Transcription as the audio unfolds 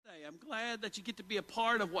I'm glad that you get to be a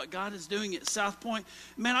part of what God is doing at Southpointe.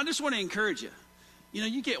 Man, I just want to encourage you. You know,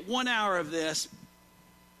 you get 1 hour of this,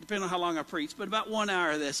 depending on how long I preach, but about 1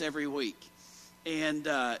 hour of this every week. And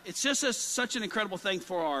it's just such an incredible thing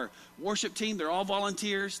for our worship team. They're all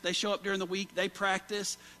volunteers. They show up during the week. They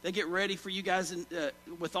practice. They get ready for you guys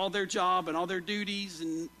with all their job and all their duties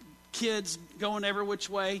and kids going every which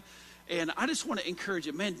way. And I just want to encourage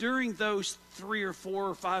you, man, during those 3 or 4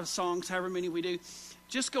 or 5 songs, however many we do,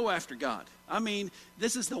 just go after God. I mean,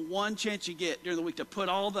 this is the one chance you get during the week to put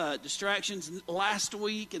all the distractions last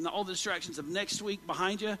week and all the distractions of next week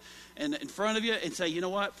behind you and in front of you and say, you know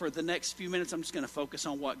what, for the next few minutes, I'm just going to focus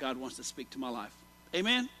on what God wants to speak to my life.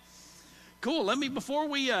 Amen? Cool. Before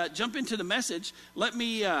we jump into the message, let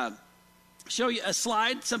me show you a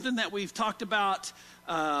slide, something that we've talked about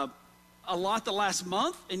a lot the last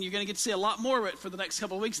month, and you're going to get to see a lot more of it for the next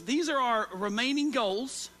couple of weeks. These are our remaining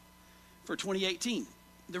goals for 2018.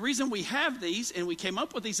 The reason we have these, and we came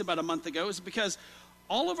up with these about a month ago, is because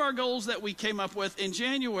all of our goals that we came up with in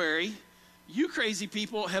January, you crazy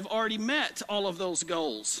people have already met all of those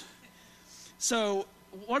goals. So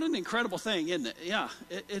what an incredible thing, isn't it? Yeah,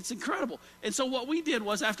 it's incredible. And so what we did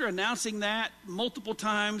was, after announcing that multiple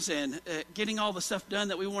times and getting all the stuff done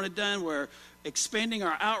that we wanted done, we're expanding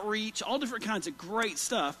our outreach, all different kinds of great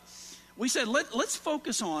stuff. We said, let's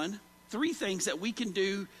focus on 3 things that we can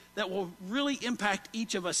do that will really impact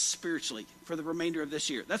each of us spiritually for the remainder of this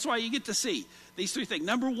year. That's why you get to see these 3 things.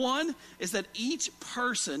 Number 1 is that each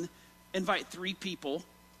person invite 3 people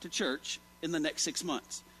to church in the next 6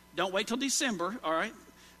 months. Don't wait till December, all right?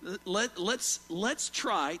 Let's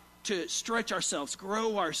try to stretch ourselves,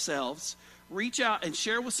 grow ourselves, reach out and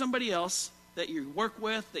share with somebody else that you work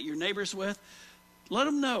with, that you're neighbors with. Let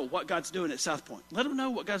them know what God's doing at Southpointe. Let them know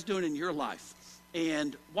what God's doing in your life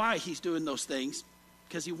and why he's doing those things,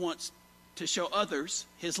 because he wants to show others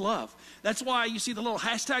his love. That's why you see the little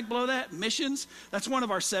hashtag below that, missions. That's one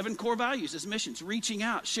of our 7 core values is missions, reaching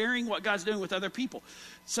out, sharing what God's doing with other people.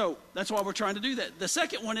 So that's why we're trying to do that. The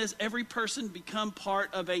second one is every person become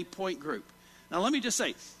part of a point group. Now let me just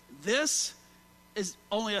say, this is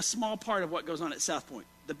only a small part of what goes on at Southpointe.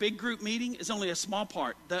 The big group meeting is only a small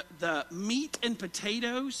part. The meat and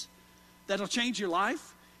potatoes that'll change your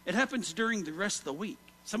life, it happens during the rest of the week.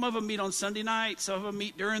 Some of them meet on Sunday night. Some of them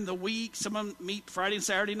meet during the week. Some of them meet Friday and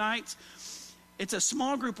Saturday nights. It's a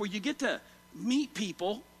small group where you get to meet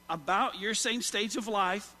people about your same stage of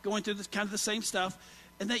life, going through kind of the same stuff,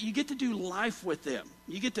 and that you get to do life with them.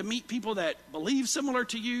 You get to meet people that believe similar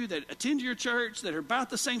to you, that attend your church, that are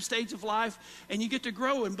about the same stage of life, and you get to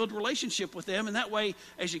grow and build a relationship with them. And that way,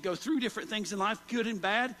 as you go through different things in life, good and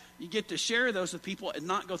bad, you get to share those with people and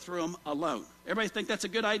not go through them alone. Everybody think that's a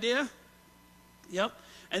good idea? Yep.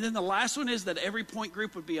 And then the last one is that every point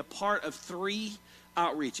group would be a part of 3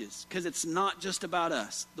 outreaches, because it's not just about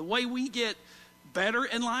us. The way we get better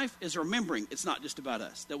in life is remembering it's not just about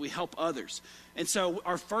us, that we help others. And so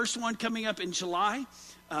our first one coming up in July,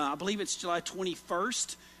 I believe it's July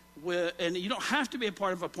 21st, and you don't have to be a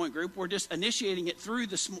part of a point group. We're just initiating it through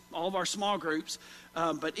all of our small groups,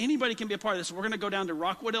 but anybody can be a part of this. We're going to go down to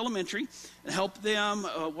Rockwood Elementary and help them.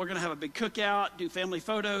 We're going to have a big cookout, do family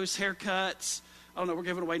photos, haircuts. I don't know, we're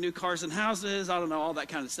giving away new cars and houses. I don't know, all that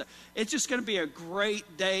kind of stuff. It's just going to be a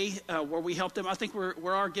great day where we help them. I think we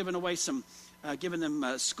are giving away some, giving them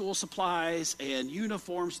school supplies and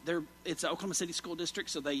uniforms. It's an Oklahoma City School District,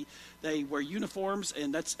 so they wear uniforms,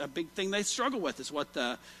 and that's a big thing they struggle with, is what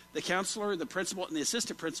the counselor, the principal, and the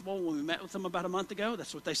assistant principal, when we met with them about a month ago,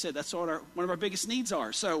 that's what they said. That's what one of our biggest needs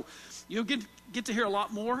are. So you'll get to hear a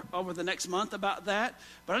lot more over the next month about that.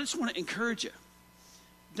 But I just want to encourage you.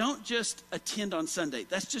 Don't just attend on Sunday.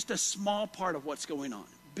 That's just a small part of what's going on.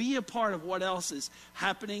 Be a part of what else is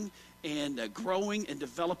happening and growing and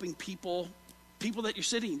developing people that you're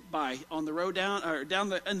sitting by on the road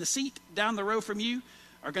in the seat down the road from you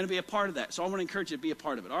are going to be a part of that. So I want to encourage you to be a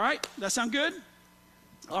part of it. All right? That sound good?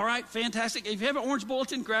 All right, fantastic. If you have an orange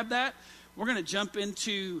bulletin, grab that. We're going to jump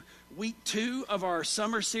into week 2 of our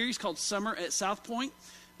summer series called Summer at Southpointe.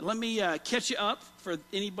 Let me catch you up for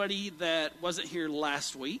anybody that wasn't here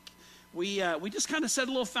last week. We just kind of set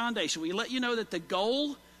a little foundation. We let you know that the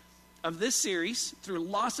goal of this series, through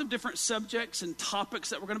lots of different subjects and topics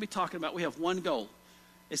that we're going to be talking about, we have one goal.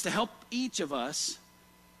 Is to help each of us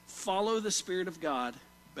follow the Spirit of God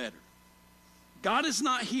better. God is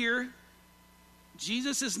not here.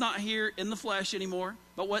 Jesus is not here in the flesh anymore.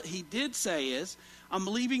 But what he did say is, I'm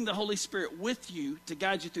leaving the Holy Spirit with you to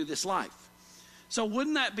guide you through this life. So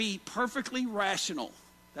wouldn't that be perfectly rational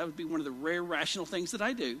That would be one of the rare rational things that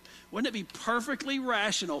I do. Wouldn't it be perfectly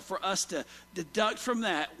rational for us to deduct from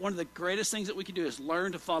that one of the greatest things that we can do is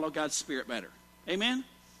learn to follow God's Spirit better? Amen?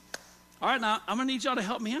 All right, now, I'm going to need y'all to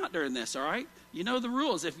help me out during this, all right? You know the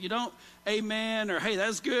rules. If you don't amen or hey,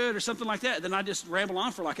 that's good or something like that, then I just ramble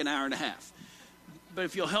on for like an hour and a half. But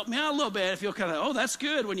if you'll help me out a little bit, if you'll kind of, oh, that's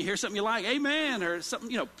good when you hear something you like, amen, or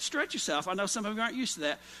something, stretch yourself. I know some of you aren't used to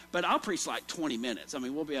that, but I'll preach like 20 minutes. I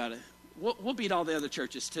mean, we'll beat all the other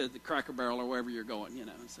churches to the Cracker Barrel or wherever you're going, and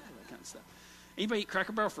stuff, that kind of stuff. Anybody eat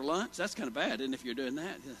Cracker Barrel for lunch? That's kind of bad, isn't it, if you're doing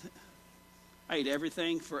that? I eat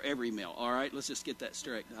everything for every meal, all right? Let's just get that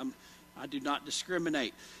straight. I do not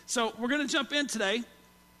discriminate. So we're going to jump in today,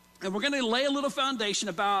 and we're going to lay a little foundation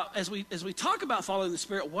about, as we talk about following the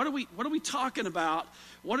Spirit, what are we talking about?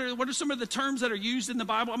 What are some of the terms that are used in the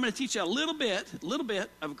Bible? I'm going to teach you a little bit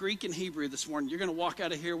of Greek and Hebrew this morning. You're going to walk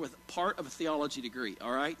out of here with part of a theology degree,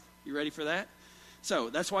 all right? You ready for that?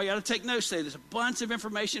 So that's why you got to take notes today. There's a bunch of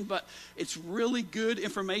information, but it's really good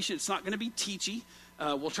information. It's not going to be teachy.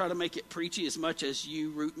 We'll try to make it preachy as much as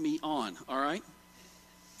you root me on, all right?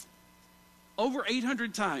 Over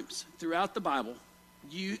 800 times throughout the Bible,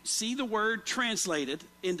 you see the word translated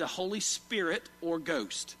into Holy Spirit or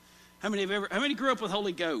ghost. How many grew up with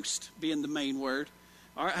Holy Ghost being the main word?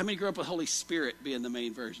 All right, how many grew up with Holy Spirit being the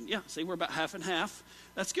main version? Yeah, see, we're about half and half.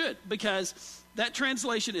 That's good, because that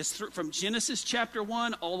translation is from Genesis chapter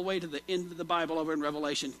 1 all the way to the end of the Bible over in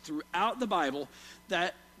Revelation. Throughout the Bible,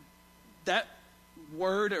 that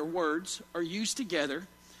word or words are used together.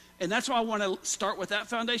 And that's why I want to start with that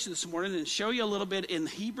foundation this morning and show you a little bit in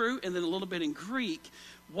Hebrew and then a little bit in Greek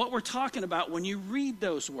what we're talking about when you read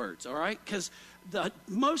those words, all right? Because the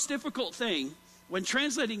most difficult thing when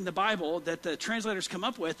translating the Bible that the translators come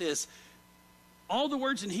up with is all the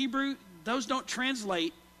words in Hebrew, those don't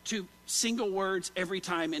translate to single words every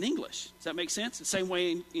time in English. Does that make sense? The same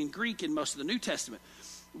way in Greek in most of the New Testament.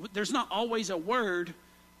 There's not always a word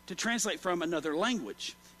to translate from another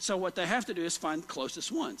language. So what they have to do is find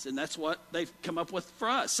closest ones, and that's what they've come up with for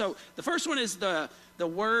us. So the first one is the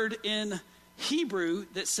word in Hebrew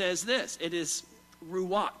that says this. It is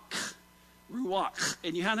ruach. Ruach.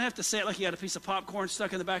 And you kind of have to say it like you got a piece of popcorn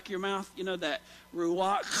stuck in the back of your mouth. You know that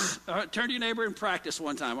ruach. All right, turn to your neighbor and practice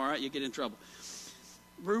one time, all right? You get in trouble.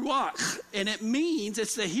 Ruach. And it means,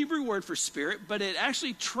 it's the Hebrew word for spirit, but it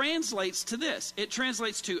actually translates to this. It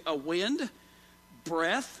translates to a wind,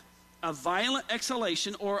 breath, a violent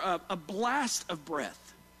exhalation, or a blast of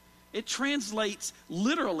breath. It translates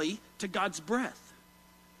literally to God's breath.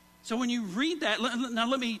 So when you read that, now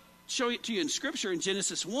let me show it to you in Scripture in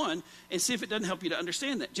Genesis 1 and see if it doesn't help you to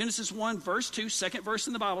understand that. Genesis 1, verse 2, second verse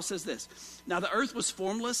in the Bible says this. Now the earth was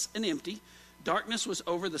formless and empty. Darkness was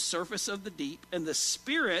over the surface of the deep, and the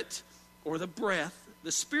Spirit, or the breath,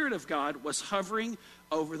 the Spirit of God was hovering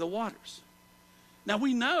over the waters. Now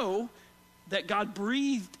we know that God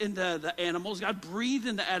breathed into the animals, God breathed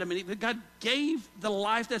into Adam and Eve, that God gave the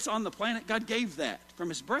life that's on the planet, God gave that from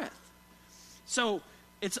his breath. So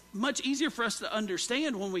it's much easier for us to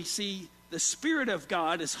understand when we see the Spirit of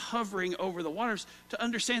God is hovering over the waters, to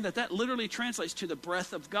understand that that literally translates to the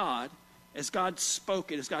breath of God. As God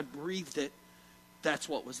spoke it, as God breathed it, that's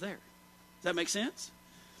what was there. Does that make sense?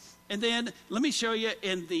 And then let me show you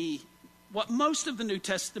in what most of the New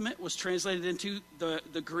Testament was translated into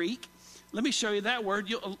the Greek. Let me show you that word.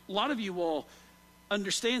 A lot of you will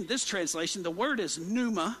understand this translation. The word is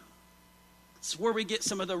pneuma. It's where we get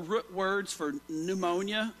some of the root words for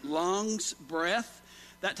pneumonia, lungs, breath,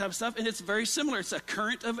 that type of stuff. And it's very similar. It's a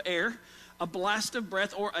current of air, a blast of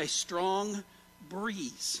breath, or a strong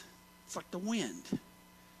breeze. It's like the wind.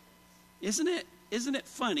 Isn't it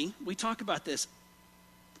funny? We talk about this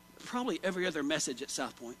probably every other message at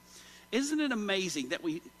Southpointe. Isn't it amazing that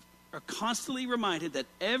we are constantly reminded that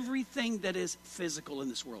everything that is physical in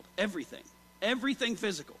this world, everything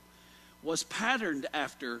physical, was patterned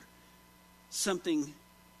after something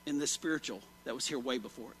in the spiritual that was here way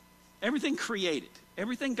before it. Everything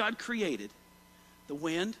God created, the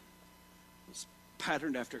wind was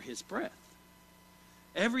patterned after his breath.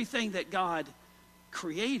 Everything that God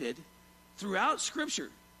created throughout Scripture,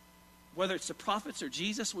 whether it's the prophets or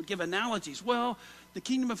Jesus, would give analogies. Well, the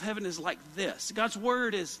kingdom of heaven is like this. God's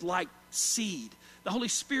word is like seed. The Holy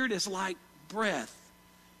Spirit is like breath.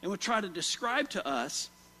 And would try to describe to us,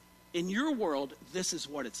 in your world, this is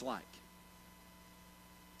what it's like.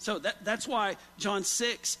 So that's why John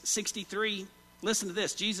 6:63, listen to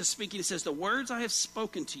this. Jesus speaking, he says, the words I have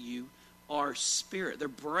spoken to you are spirit, they're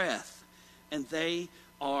breath, and they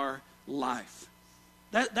are life.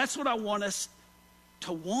 That's what I want us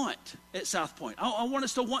to want at Southpointe. I want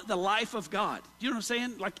us to want the life of God. You know what I'm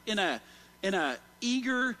saying? Like in a in a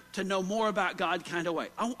eager to know more about God kind of way.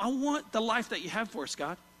 I want the life that you have for us,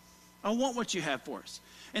 God. I want what you have for us.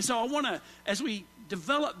 And so I want to, as we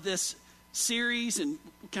develop this series and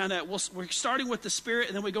kind of, we're starting with the Spirit,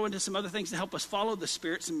 and then we go into some other things to help us follow the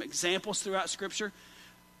Spirit, some examples throughout Scripture.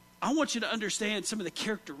 I want you to understand some of the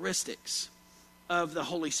characteristics of the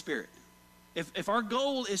Holy Spirit. If our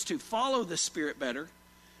goal is to follow the Spirit better,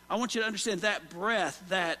 I want you to understand that breath,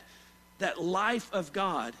 that life of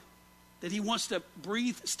God that he wants to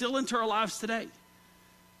breathe still into our lives today.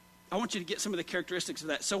 I want you to get some of the characteristics of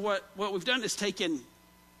that. So what we've done is taken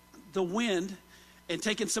the wind and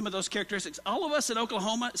taken some of those characteristics. All of us in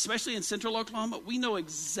Oklahoma, especially in central Oklahoma, we know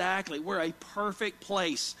exactly, we're a perfect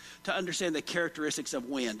place to understand the characteristics of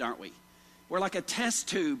wind, aren't we? We're like a test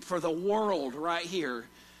tube for the world right here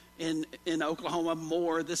in Oklahoma,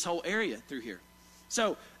 more this whole area through here.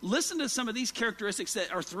 So listen to some of these characteristics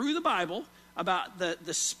that are through the Bible about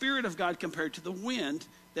the Spirit of God compared to the wind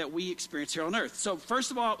that we experience here on earth. So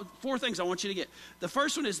first of all, 4 things I want you to get. The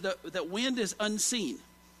first one is that wind is unseen.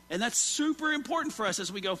 And that's super important for us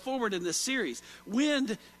as we go forward in this series.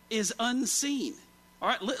 Wind is unseen. All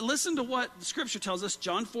right, listen to what the Scripture tells us,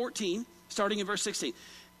 John 14, starting in verse 16.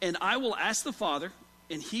 And I will ask the Father,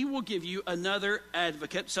 and he will give you another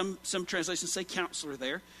advocate, some translations say counselor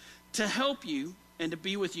there, to help you and to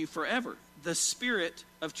be with you forever, the Spirit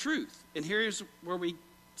of truth. And here's where we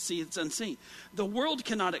see it's unseen. The world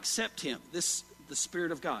cannot accept him, the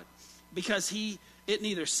Spirit of God, because it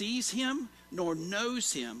neither sees him nor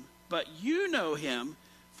knows him, but you know him,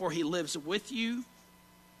 for he lives with you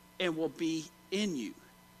and will be in you.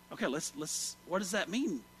 Okay, let's what does that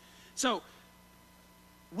mean? So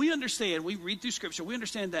we understand, we read through Scripture, we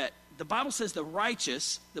understand that the Bible says the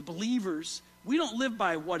righteous, the believers, we don't live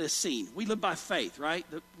by what is seen. We live by faith, right?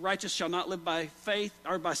 The righteous shall not live by faith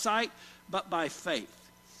or by sight, but by faith.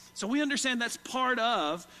 So we understand that's part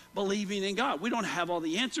of believing in God. We don't have all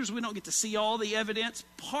the answers. We don't get to see all the evidence.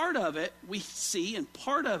 Part of it we see, and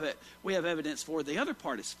part of it we have evidence for. The other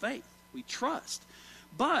part is faith. We trust.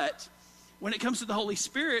 But when it comes to the Holy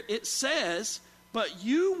Spirit, it says, but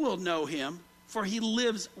you will know him, for he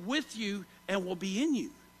lives with you and will be in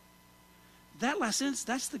you. That last sentence,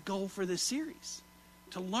 that's the goal for this series.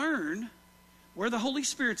 To learn where the Holy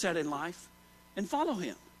Spirit's at in life and follow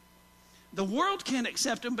him. The world can't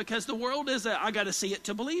accept him because the world is I got to see it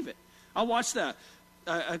to believe it. I watched a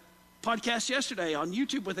podcast yesterday on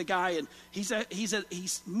YouTube with a guy, and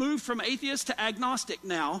he's moved from atheist to agnostic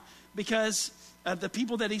now because of the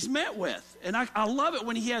people that he's met with. And I love it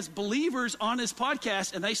when he has believers on his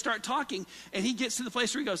podcast and they start talking, and he gets to the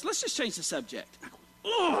place where he goes, let's just change the subject. I go,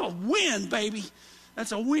 oh, win, baby.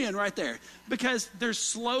 That's a win right there. Because they're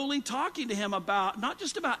slowly talking to him about, not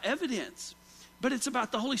just about evidence, but it's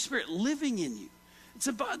about the Holy Spirit living in you. It's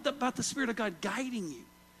about the Spirit of God guiding you,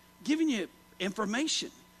 giving you information,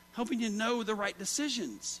 helping you know the right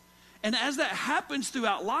decisions. And as that happens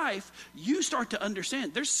throughout life, you start to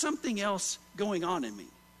understand there's something else going on in me.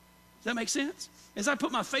 Does that make sense? As I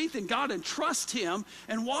put my faith in God and trust him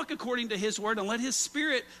and walk according to his word and let his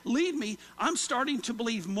Spirit lead me, I'm starting to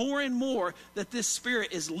believe more and more that this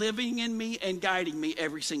Spirit is living in me and guiding me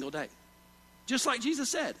every single day. Just like Jesus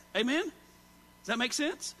said. Amen? Does that make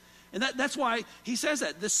sense? And that's why he says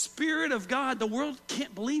that. The Spirit of God, the world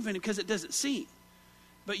can't believe in it because it doesn't see him.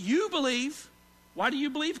 But you believe. Why do you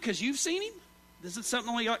believe? Because you've seen him? Is it something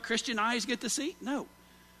only like Christian eyes get to see? No.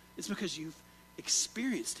 It's because you've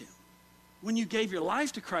experienced him. When you gave your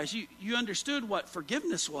life to Christ, you understood what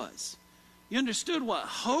forgiveness was. You understood what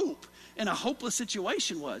hope in a hopeless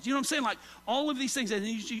situation was. You know what I'm saying? Like all of these things,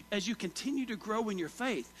 as you continue to grow in your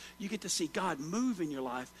faith, you get to see God move in your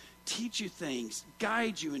life, teach you things,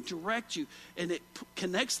 guide you and direct you, and it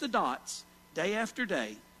connects the dots day after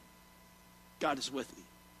day. God is with me.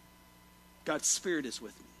 God's Spirit is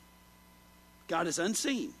with me. God is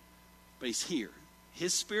unseen, but he's here.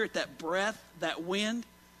 His Spirit, that breath, that wind,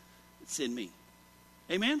 it's in me.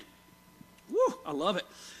 Amen? Woo, I love it.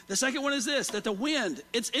 The second one is this, that the wind,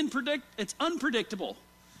 it's unpredictable.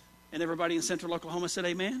 And everybody in central Oklahoma said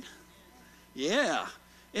amen? Yeah,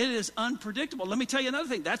 it is unpredictable. Let me tell you another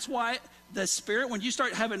thing. That's why the Spirit, when you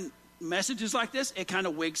start having messages like this, it kind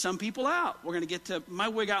of wigs some people out. We're going to get to my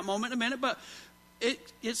wig out moment in a minute, but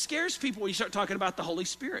it scares people when you start talking about the Holy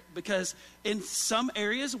Spirit, because in some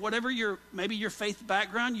areas, whatever maybe your faith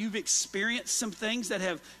background, you've experienced some things that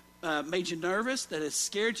have made you nervous, that has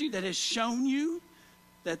scared you, that has shown you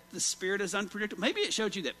that the Spirit is unpredictable. Maybe it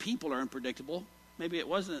showed you that people are unpredictable. Maybe it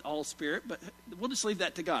wasn't all Spirit, but we'll just leave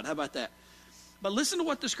that to God. How about that? But listen to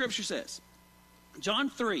what the Scripture says. John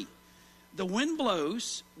 3, the wind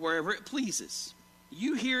blows wherever it pleases,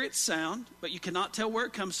 You hear its sound, but you cannot tell where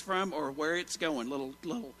it comes from or where it's going. Little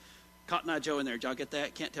Cotton Eye Joe in there. Did y'all get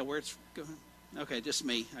that? Can't tell where it's going? Okay, just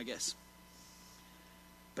me, I guess.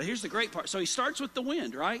 But here's the great part. So he starts with the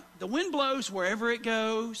wind, right? The wind blows wherever it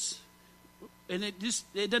goes. And it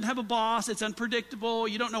doesn't have a boss. It's unpredictable.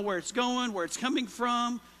 You don't know where it's going, where it's coming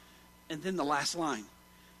from. And then the last line.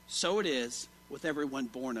 So it is with everyone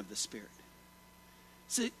born of the Spirit.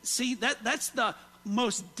 See that's the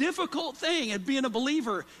most difficult thing at being a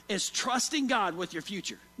believer is trusting God with your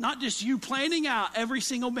future. Not just you planning out every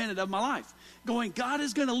single minute of my life. Going, God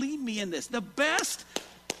is going to lead me in this. The best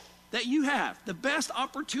that you have, the best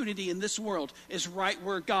opportunity in this world is right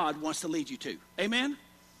where God wants to lead you to. Amen?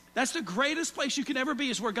 That's the greatest place you can ever be,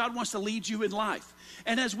 is where God wants to lead you in life.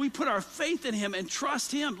 And as we put our faith in him and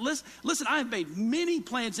trust him, listen, I have made many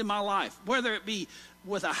plans in my life, whether it be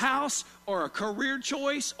with a house or a career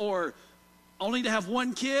choice or only to have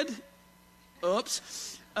one kid,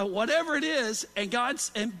 whatever it is,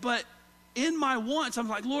 but in my wants, I'm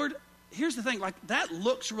like, Lord, here's the thing, like that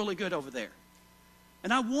looks really good over there.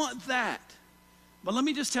 And I want that. But let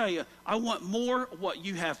me just tell you, I want more of what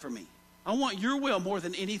you have for me. I want your will more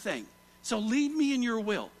than anything. So lead me in your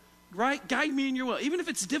will, right? Guide me in your will. Even if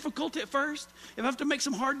it's difficult at first, if I have to make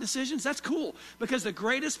some hard decisions, that's cool. Because the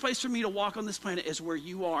greatest place for me to walk on this planet is where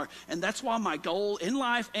you are. And that's why my goal in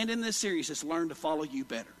life and in this series is to learn to follow you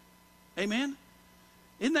better. Amen?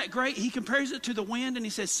 Isn't that great? He compares it to the wind and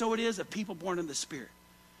he says, so it is of people born in the Spirit.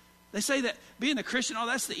 They say that being a Christian,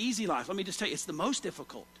 that's the easy life. Let me just tell you, it's the most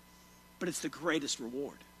difficult, but it's the greatest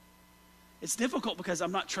reward. It's difficult because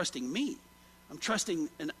I'm not trusting me. I'm trusting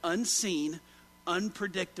an unseen,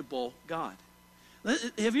 unpredictable God.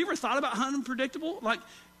 Have you ever thought about how unpredictable? Like,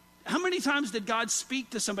 how many times did God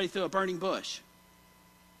speak to somebody through a burning bush?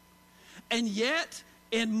 And yet,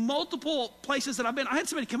 in multiple places that I've been, I had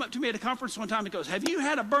somebody come up to me at a conference one time and goes, have you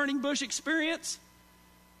had a burning bush experience?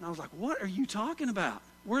 And I was like, what are you talking about?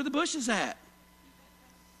 Where are the bushes at?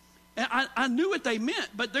 And I knew what they meant,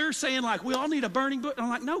 but they're saying like, we all need a burning bush. And I'm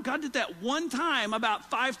like, no, God did that one time about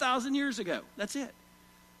 5,000 years ago. That's it.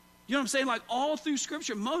 You know what I'm saying? Like all through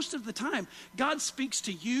Scripture, most of the time, God speaks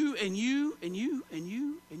to you and you and you and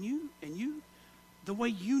you and you and you the way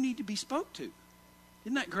you need to be spoke to.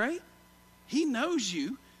 Isn't that great? He knows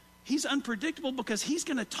you. He's unpredictable because he's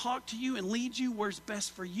going to talk to you and lead you where's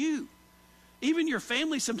best for you. Even your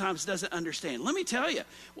family sometimes doesn't understand. Let me tell you,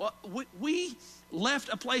 well, we left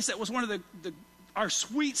a place that was one of our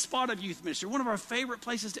sweet spot of youth ministry, one of our favorite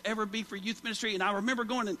places to ever be for youth ministry. And I remember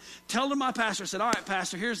going and telling my pastor, I said, all right,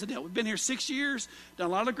 Pastor, here's the deal. We've been here 6 years, done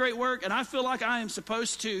a lot of great work, and I feel like we're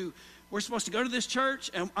supposed to go to this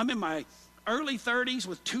church, and I'm in my early 30s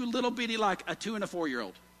with two little bitty, like a 2 and a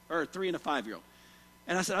 4-year-old, or a 3 and a 5-year-old.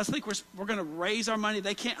 And I said, I think we're going to raise our money.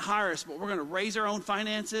 They can't hire us, but we're going to raise our own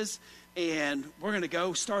finances, and we're going to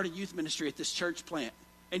go start a youth ministry at this church plant.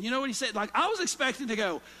 And you know what he said? Like, I was expecting to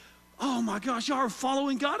go, oh my gosh, y'all are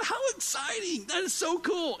following God? How exciting. That is so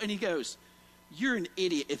cool. And he goes, you're an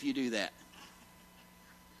idiot if you do that.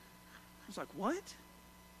 I was like, what?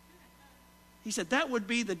 He said, that would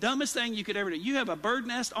be the dumbest thing you could ever do. You have a bird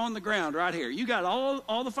nest on the ground right here. You got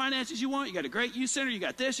all the finances you want. You got a great youth center. You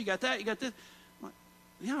got this, you got that, you got this. I'm like,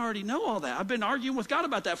 yeah, I already know all that. I've been arguing with God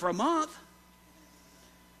about that for a month.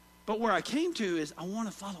 But where I came to is I want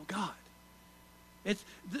to follow God. It's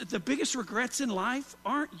the biggest regrets in life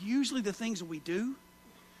aren't usually the things that we do.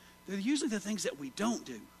 They're usually the things that we don't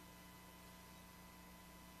do.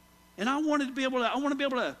 And I want to be able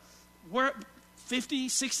to we're 50,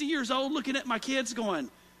 60 years old looking at my kids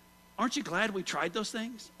going, aren't you glad we tried those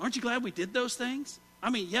things? Aren't you glad we did those things?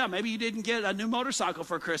 I mean, yeah, maybe you didn't get a new motorcycle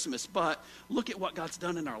for Christmas, but look at what God's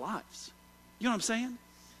done in our lives. You know what I'm saying?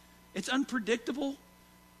 It's unpredictable,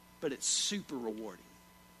 but it's super rewarding.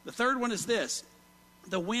 The third one is this.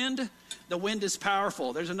 The wind is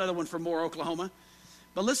powerful. There's another one from Moore, Oklahoma.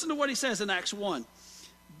 But listen to what he says in Acts 1.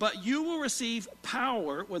 But you will receive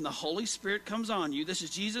power when the Holy Spirit comes on you. This is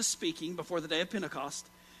Jesus speaking before the day of Pentecost.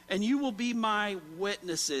 And you will be my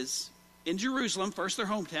witnesses in Jerusalem, first their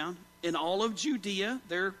hometown, in all of Judea,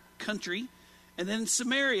 their country, and then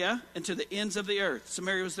Samaria and to the ends of the earth.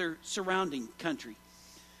 Samaria was their surrounding country.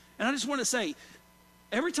 And I just want to say,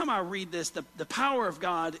 every time I read this, the power of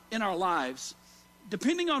God in our lives,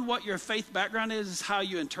 depending on what your faith background is how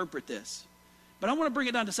you interpret this. But I want to bring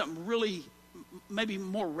it down to something really maybe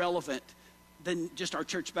more relevant than just our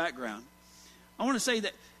church background. I want to say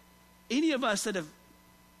that any of us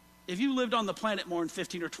if you lived on the planet more than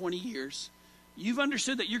 15 or 20 years, you've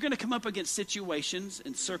understood that you're going to come up against situations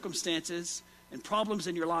and circumstances and problems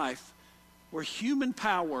in your life where human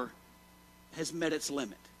power has met its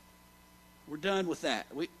limit. We're done with that.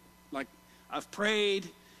 I've prayed.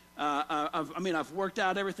 I've worked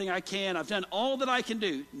out everything I can. I've done all that I can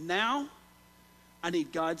do. Now, I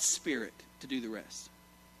need God's Spirit to do the rest.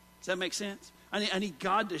 Does that make sense? I need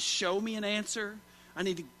God to show me an answer. I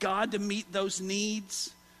need God to meet those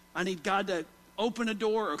needs. I need God to open a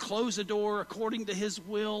door or close a door according to his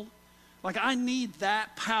will. Like, I need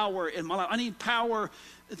that power in my life. I need power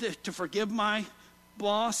to forgive my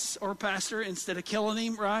boss or pastor instead of killing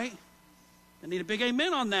him, right? I need a big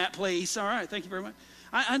amen on that, please. All right, thank you very much.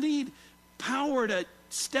 I need power to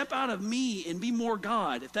step out of me and be more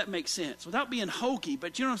God, if that makes sense, without being hokey.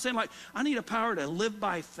 But you know what I'm saying? Like, I need a power to live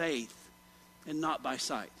by faith and not by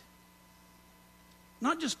sight.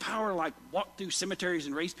 Not just power like walk through cemeteries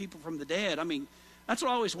and raise people from the dead. I mean, that's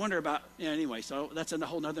what I always wonder about. Anyway, so that's a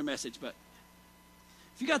whole nother message. But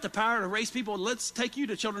if you got the power to raise people, let's take you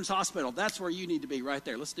to Children's Hospital. That's where you need to be, right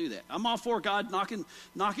there. Let's do that. I'm all for God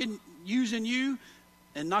knocking, using you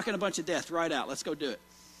and knocking a bunch of death right out. Let's go do it.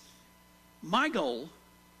 My goal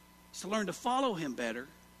is to learn to follow him better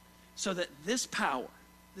so that this power,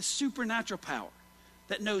 this supernatural power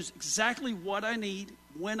that knows exactly what I need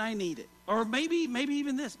when I need it, or maybe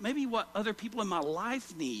even this, maybe what other people in my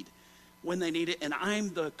life need when they need it, and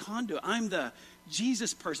I'm the conduit, I'm the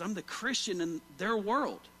Jesus person, I'm the Christian in their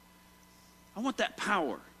world. I want that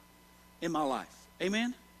power in my life.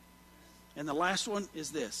 Amen? And the last one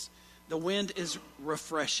is this. The wind is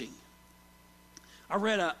refreshing. I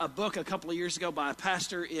read a book a couple of years ago by a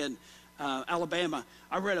pastor in Alabama.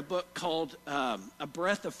 I read a book called A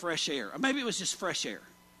Breath of Fresh Air. Or maybe it was just Fresh Air.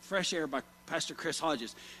 Fresh Air by Pastor Chris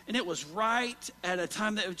Hodges. And it was right at a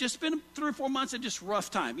time that it had just been 3 or 4 months of just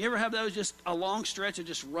rough time. You ever have those, just a long stretch of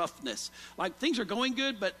just roughness? Like, things are going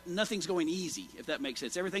good, but nothing's going easy, if that makes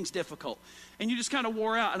sense. Everything's difficult. And you just kind of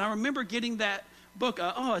wore out. And I remember getting that book.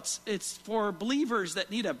 It's for believers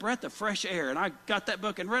that need a breath of fresh air. And I got that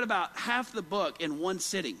book and read about half the book in one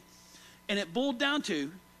sitting. And it boiled down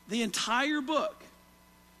to the entire book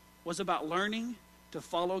was about learning to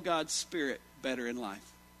follow God's Spirit better in life.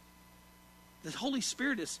 The Holy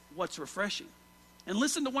Spirit is what's refreshing. And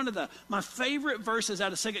listen to one of my favorite verses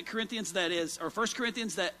out of 2 Corinthians or 1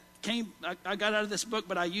 Corinthians that I got out of this book,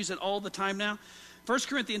 but I use it all the time now. 1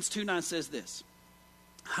 Corinthians 2:9 says this.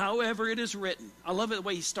 However it is written. I love it the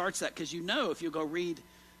way he starts that, because you know if you go read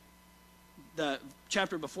the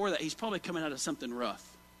chapter before that, he's probably coming out of something rough.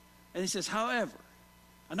 And he says, however,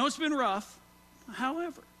 I know it's been rough,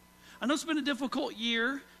 however. I know it's been a difficult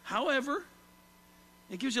year, however,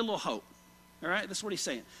 it gives you a little hope. All right, that's what he's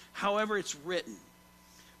saying. However, it's written.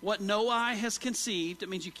 What no eye has conceived, it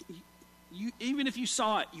means you even if you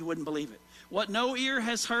saw it, you wouldn't believe it. What no ear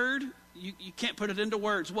has heard, you can't put it into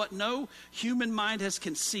words. What no human mind has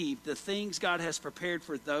conceived, the things God has prepared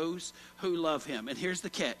for those who love him. And here's the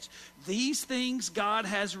catch. These things God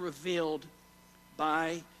has revealed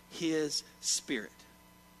by his Spirit.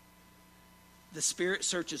 The Spirit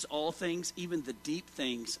searches all things, even the deep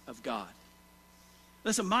things of God.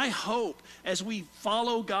 Listen, my hope as we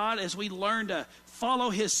follow God, as we learn to follow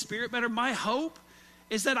his Spirit better, my hope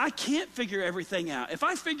is that I can't figure everything out. If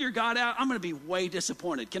I figure God out, I'm going to be way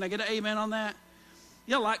disappointed. Can I get an amen on that?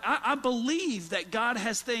 Yeah, like I believe that God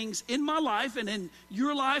has things in my life and in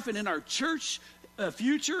your life and in our church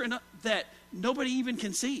future and that nobody even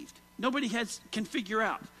conceived. Nobody can figure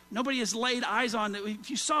out. Nobody has laid eyes on it. If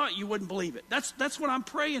you saw it, you wouldn't believe it. That's what I'm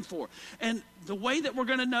praying for. And the way that we're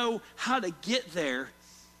going to know how to get there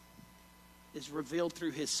is revealed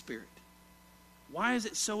through his Spirit. Why is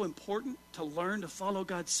it so important to learn to follow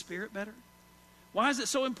God's Spirit better? Why is it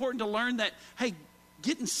so important to learn that, hey,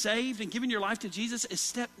 getting saved and giving your life to Jesus is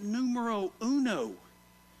step numero uno?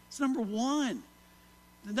 It's number one.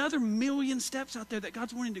 Another million steps out there that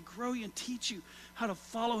God's wanting to grow you and teach you how to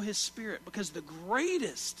follow his Spirit, because the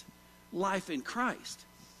greatest life in Christ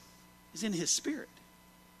is in his Spirit.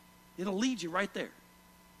 It'll lead you right there.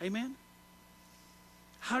 Amen?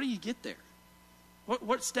 How do you get there?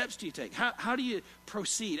 What steps do you take? How do you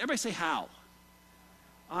proceed? Everybody say how.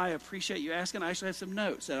 I appreciate you asking. I actually have some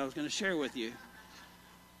notes that I was going to share with you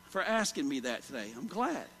for asking me that today. I'm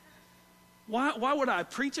glad. Why would I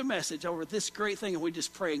preach a message over this great thing and we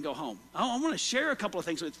just pray and go home? I want to share a couple of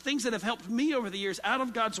things that have helped me over the years out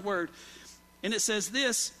of God's Word. And it says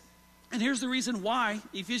this, and here's the reason why.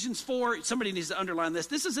 Ephesians 4, somebody needs to underline this.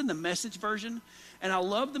 This is in the Message version, and I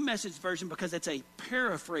love the Message version because it's a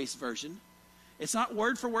paraphrase version. It's not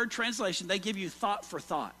word for word translation. They give you thought for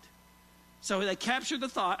thought. So they capture the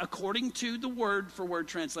thought according to the word-for-word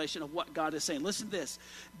translation of what God is saying. Listen to this.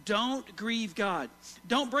 Don't grieve God.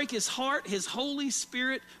 Don't break his heart. His Holy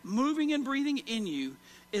Spirit moving and breathing in you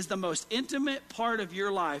is the most intimate part of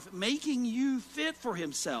your life, making you fit for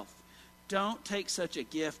himself. Don't take such a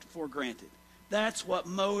gift for granted. That's what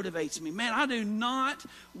motivates me. Man, I do not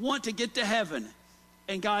want to get to heaven.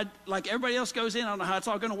 And God, like everybody else goes in, I don't know how it's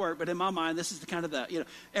all going to work, but in my mind, this is the kind of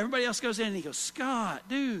everybody else goes in and he goes, Scott,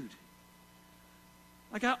 dude.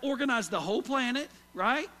 Like I organized the whole planet,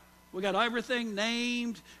 right? We got everything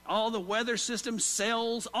named, all the weather systems,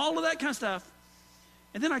 cells, all of that kind of stuff.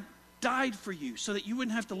 And then I died for you so that you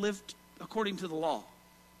wouldn't have to live according to the law.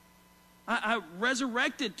 I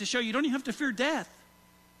resurrected to show you don't even have to fear death.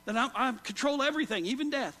 That I control everything, even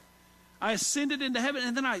death. I ascended into heaven,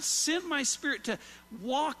 and then I sent my Spirit to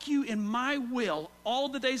walk you in my will all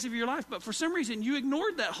the days of your life. But for some reason, you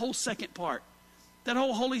ignored that whole second part. That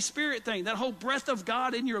whole Holy Spirit thing, that whole breath of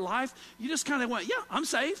God in your life, you just kind of went, yeah, I'm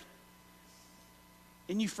saved.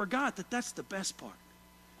 And you forgot that that's the best part.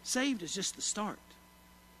 Saved is just the start.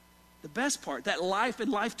 The best part, that life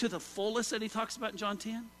and life to the fullest that he talks about in John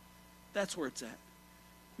 10, that's where it's at. And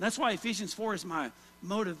that's why Ephesians 4 is my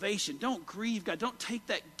motivation. Don't grieve God. Don't take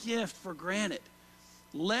that gift for granted.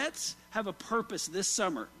 Let's have a purpose this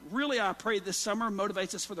summer. Really, I pray this summer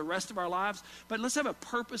motivates us for the rest of our lives. But let's have a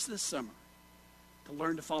purpose this summer to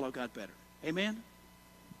learn to follow God better. Amen?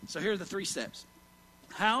 So here are the 3 steps.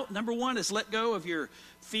 How? Number 1 is let go of your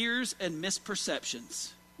fears and misperceptions.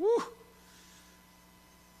 Woo!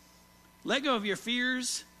 Let go of your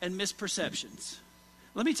fears and misperceptions.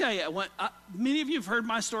 Let me tell you, many of you have heard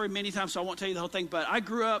my story many times, so I won't tell you the whole thing, but I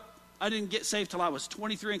grew up, I didn't get saved till I was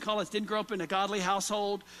 23 in college, didn't grow up in a godly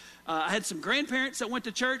household. I had some grandparents that went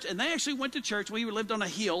to church, and they actually went to church. We lived on a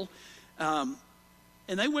hill, and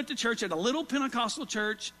they went to church at a little Pentecostal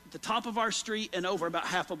church at the top of our street and over about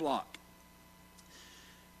half a block.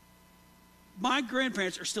 My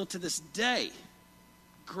grandparents are still to this day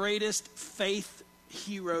greatest faith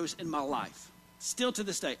heroes in my life. Still to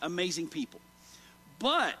this day, amazing people.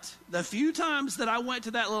 But the few times that I went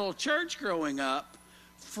to that little church growing up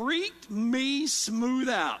freaked me smooth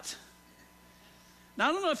out. Now,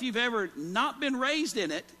 I don't know if you've ever not been raised in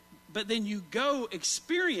it, but then you go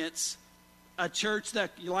experience a church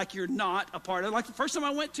that you're not a part of. Like the first time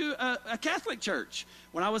I went to a Catholic church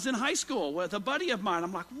when I was in high school with a buddy of mine,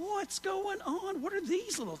 I'm like, what's going on? What are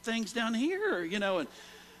these little things down here? And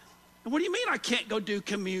what do you mean I can't go do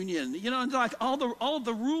communion? And like all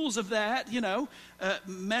the rules of that,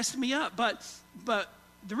 messed me up. But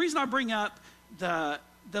the reason I bring up the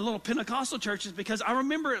little Pentecostal church is because I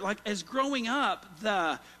remember like as growing up,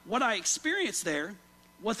 what I experienced there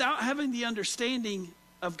without having the understanding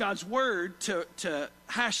of God's word to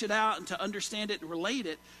hash it out and to understand it and relate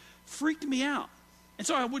it freaked me out. And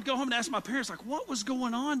so I would go home and ask my parents, like, what was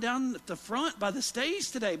going on down at the front by the stage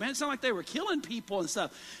today? Man, it sounded like they were killing people and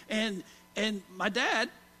stuff. And my dad,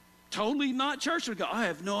 totally not church, would go, I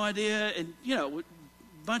have no idea. And, a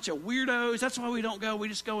bunch of weirdos. That's why we don't go. We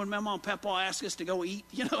just go when Mama and Papa ask us to go eat,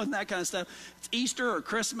 and that kind of stuff. It's Easter or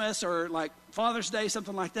Christmas or like Father's Day,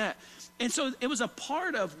 something like that. And so it was a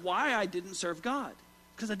part of why I didn't serve God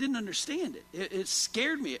because I didn't understand it. It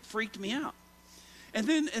scared me. It freaked me out. And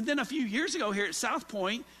then a few years ago here at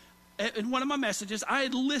Southpointe, in one of my messages, I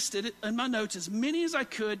had listed in my notes as many as I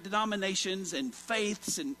could denominations and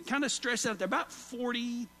faiths and kind of stressed out there, about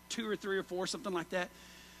 42 or 3 or 4, something like that.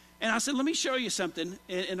 And I said, let me show you something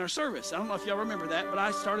in our service. I don't know if y'all remember that, but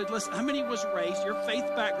I started listening. How many was raised, your faith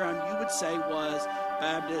background, you would say was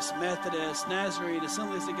Baptist, Methodist, Nazarene,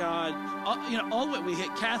 Assemblies of God, all of it. We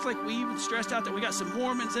hit Catholic. We even stressed out that we got some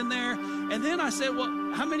Mormons in there. And then I said,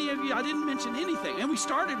 well, how many of you, I didn't mention anything. And we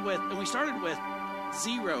started with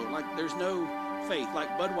 0, like there's no faith, like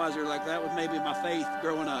Budweiser, like that was maybe my faith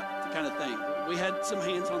growing up kind of thing. We had some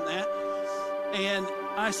hands on that. And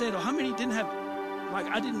I said, well, how many didn't have, like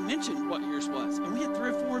I didn't mention what yours was. And we had 3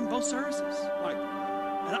 or 4 in both services. Like,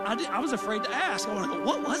 and I was afraid to ask. I want to go,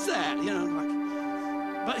 what was that?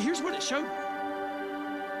 But here's what it showed me.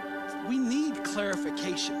 We need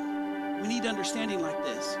clarification. We need understanding like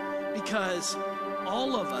this because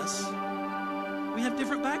all of us, we have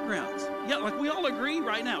different backgrounds. Yeah, like we all agree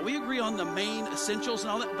right now. We agree on the main essentials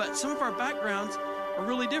and all that, but some of our backgrounds are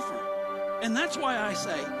really different. And that's why I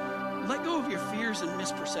say, let go of your fears and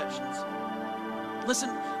misperceptions. Listen,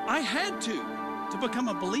 I had to become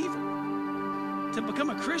a believer. To become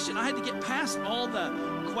a Christian, I had to get past all the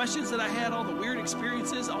questions that I had, all the weird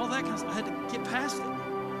experiences, all that kind of stuff. I had to get past it.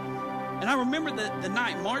 And I remember the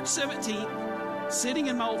night, March 17th, sitting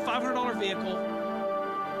in my old $500 vehicle,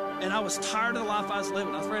 And I was tired of the life I was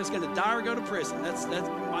living. I was afraid I was going to die or go to prison. That's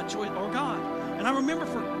my choice, or God. And I remember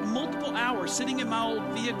for multiple hours sitting in my old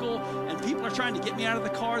vehicle, and people are trying to get me out of the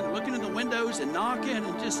car. They're looking in the windows and knocking,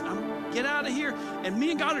 and just, get out of here. And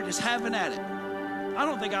me and God are just having at it. I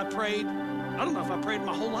don't think I prayed. I don't know if I prayed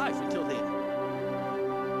my whole life until then.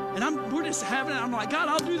 And we're just having it. I'm like, God,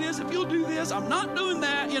 I'll do this if you'll do this. I'm not doing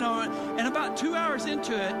that, And about 2 hours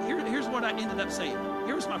into it, here's what I ended up saying.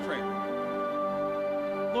 Here was my prayer.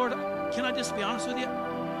 Lord, can I just be honest with you?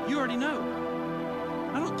 You already know.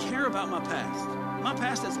 I don't care about my past. My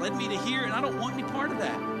past has led me to here, and I don't want any part of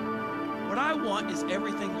that. What I want is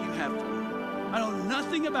everything you have for me. I know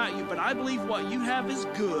nothing about you, but I believe what you have is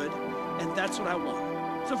good, and that's what I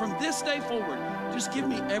want. So from this day forward, just give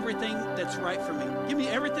me everything that's right for me. Give me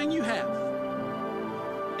everything you have.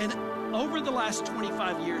 And over the last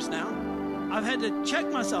 25 years now, I've had to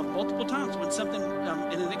check myself multiple times when something,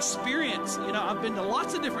 in an experience, I've been to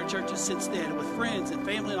lots of different churches since then with friends and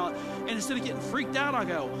family and all. And instead of getting freaked out, I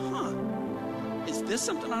go, is this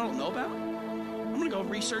something I don't know about? I'm going to go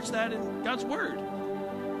research that in God's Word.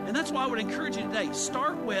 And that's why I would encourage you today,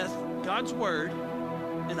 start with God's Word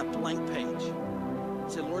and a blank page.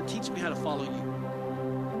 Say, Lord, teach me how to follow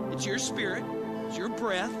you. It's your Spirit, it's your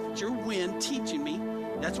breath, it's your wind teaching me.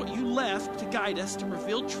 That's what you left to guide us, to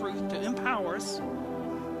reveal truth, to empower us.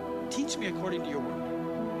 Teach me according to your word.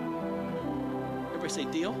 Everybody say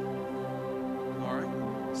deal? All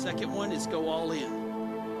right. Second one is go all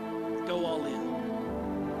in. Go all in.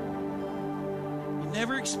 You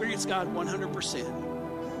never experience God 100%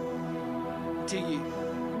 until you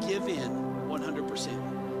give in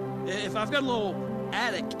 100%. If I've got a little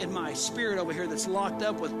attic in my spirit over here that's locked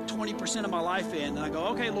up with 20% of my life in, and I go,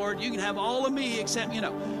 okay, Lord, you can have all of me except,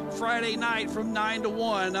 Friday night from 9 to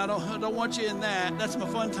 1. I don't want you in that. That's my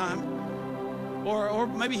fun time. Or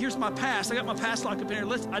maybe here's my past. I got my past locked up in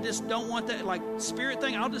here. I just don't want that like spirit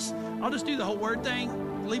thing. I'll just do the whole word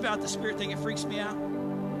thing. Leave out the spirit thing. It freaks me out.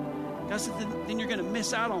 God said, then you're going to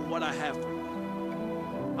miss out on what I have for you.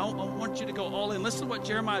 I want you to go all in. Listen to what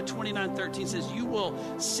Jeremiah 29:13 says. You will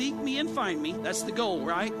seek me and find me. That's the goal,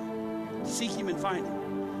 right? Seek him and find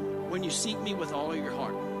him. When you seek me with all of your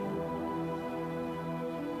heart.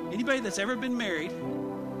 Anybody that's ever been married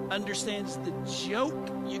understands the joke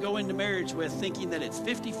you go into marriage with, thinking that it's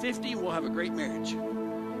 50-50 and we'll have a great marriage.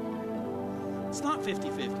 It's not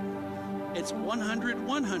 50-50. It's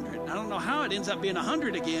 100-100. I don't know how it ends up being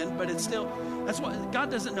 100 again, but it's still, that's what, God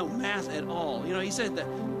doesn't know math at all. He said that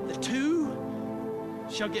the two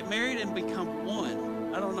shall get married and become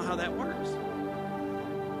one. I don't know how that works.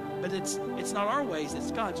 But it's not our ways,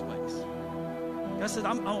 it's God's ways. God said,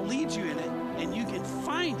 I'll lead you in it, and you can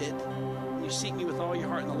find it when you seek me with all your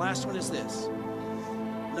heart. And the last one is this.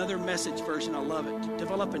 Another Message version, I love it. To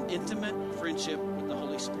develop an intimate friendship with the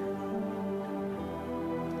Holy Spirit.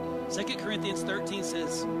 2 Corinthians 13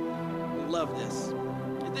 says, love this.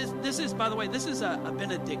 This is, by the way, this is a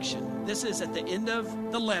benediction. This is at the end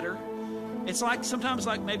of the letter. It's like sometimes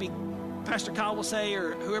like maybe Pastor Kyle will say,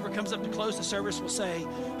 or whoever comes up to close the service will say,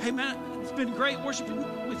 hey man, it's been great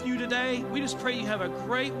worshiping with you today. We just pray you have a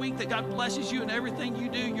great week, that God blesses you, and everything you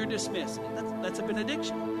do, you're dismissed. That's a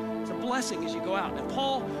benediction. It's a blessing as you go out. And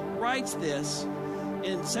Paul writes this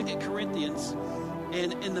in 2 Corinthians,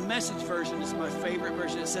 and in the Message version, is my favorite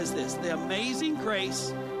version. It says this: the amazing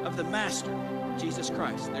grace of the Master, Jesus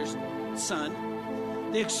Christ, there's the Son,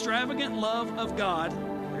 the extravagant love of God,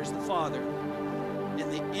 there's the Father, and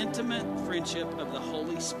the intimate friendship of the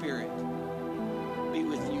Holy Spirit be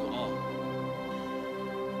with you all.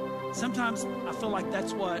 Sometimes I feel like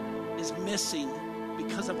that's what is missing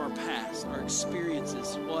because of our past, our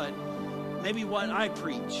experiences, maybe what I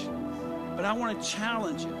preach. But I want to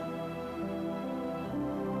challenge you.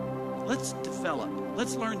 Let's develop.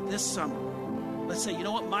 Let's learn this summer. Let's say, you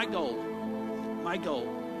know what? My goal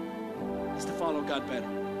is to follow God better.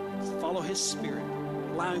 It's to follow his Spirit.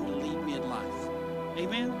 Allow him to lead me in life.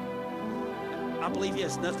 Amen? I believe he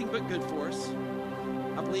has nothing but good for us.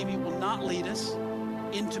 I believe he will not lead us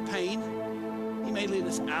into pain. He may lead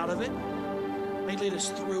us out of it. He may lead us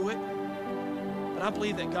through it. But I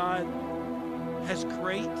believe that God has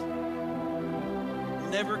great,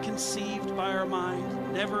 never conceived by our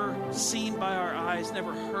mind, never seen by our eyes,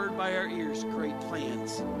 never heard by our ears, great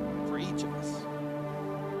plans for each of us.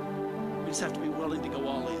 We just have to be willing to go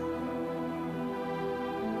all in.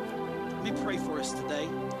 Let me pray for us today.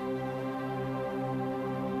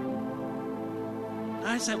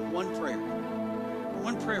 I just have one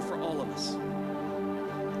prayer for all of us.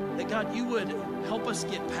 That God, you would help us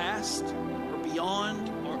get past or beyond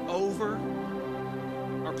or over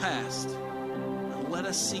our past. And let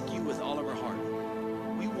us seek you with all of our heart.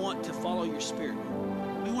 We want to follow your Spirit.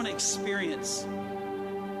 We want to experience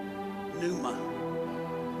pneuma.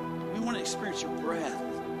 We want to experience your breath,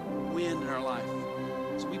 wind in our life.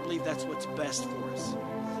 So we believe that's what's best for us.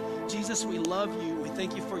 Jesus, we love you. We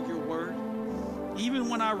thank you for your word. Even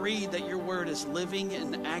when I read that your word is living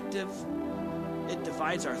and active, it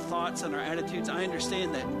divides our thoughts and our attitudes. I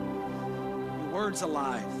understand that your word's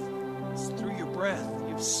alive. It's through your breath.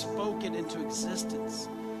 You've spoken into existence.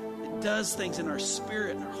 It does things in our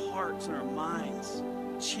spirit and our hearts and our minds.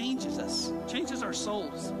 It changes us, changes our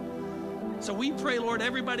souls. So we pray, Lord,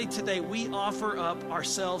 everybody today, we offer up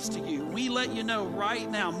ourselves to you. We let you know right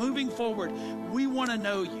now, moving forward, we want to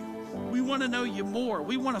know you. We want to know you more.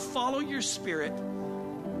 We want to follow your Spirit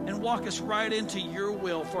and walk us right into your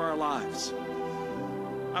will for our lives.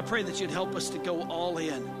 I pray that you'd help us to go all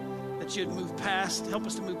in, that you'd help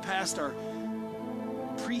us to move past our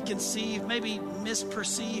preconceived, maybe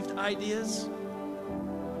misperceived ideas.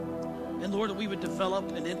 And Lord, that we would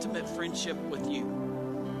develop an intimate friendship with you.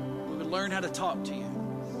 We would learn how to talk to you,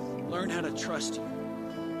 learn how to trust you,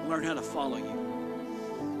 learn how to follow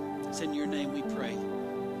you. It's in your name we pray.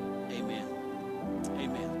 Amen.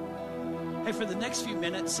 Amen. Hey, for the next few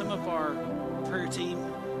minutes, some of our prayer team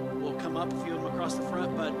will come up, a few of them across the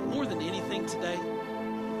front, but more than anything today,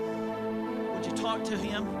 would you talk to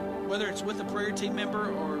him, whether it's with a prayer team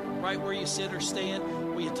member or right where you sit or stand,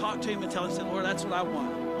 will you talk to him and tell him, say, Lord, that's what I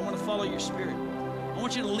want. I want to follow your Spirit. I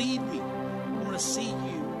want you to lead me.